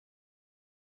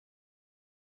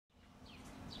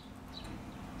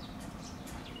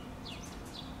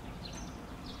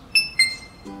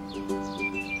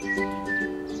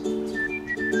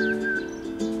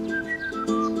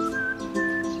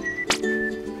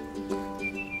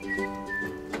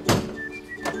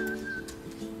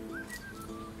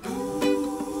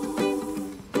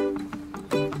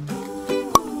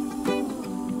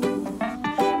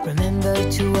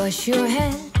to wash your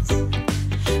hands.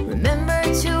 Remember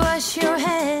to wash your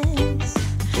hands.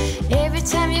 Every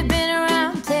time you've been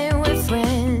around playing with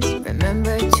friends,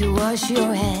 remember to wash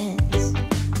your hands.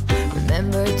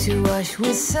 Remember to wash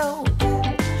with soap.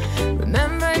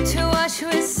 Remember to wash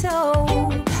with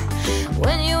soap.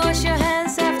 When you wash your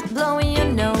hands after blowing your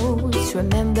nose,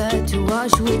 remember to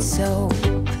wash with soap.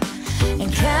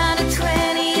 And count to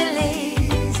 20 at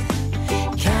least.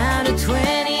 Count to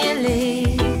 20 at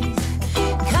least.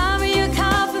 Cover your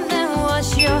cough and then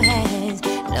wash your hands.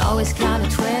 And always count to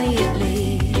 20 at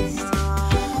least.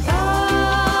 Oh,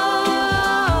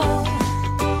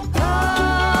 oh,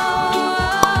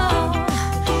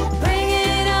 bring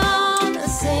it on and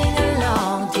sing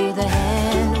along to the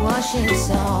hand washing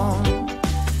song.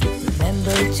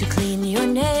 Remember to clean your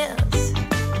nails.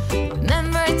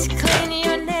 Remember to clean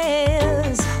your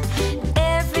nails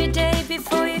every day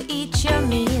before you eat your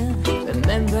meal.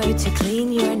 Remember to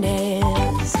clean your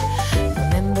nails.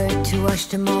 Remember to wash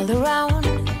them all around.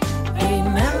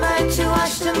 Remember to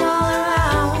wash them all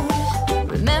around.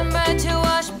 Remember to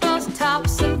wash both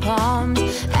tops and palms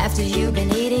after you've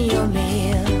been eating your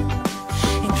meal.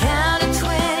 And count to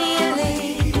 20 at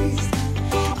least.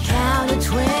 Count to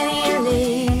 20 at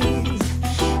least.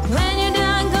 When you're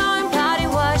done going potty,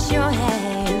 wash your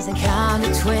hands and count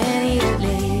to 20 at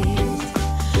least.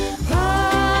 Oh,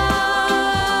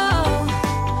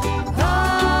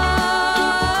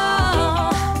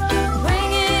 oh,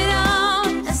 bring it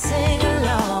on and sing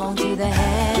along to the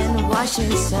hand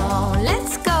washing song.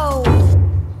 Let's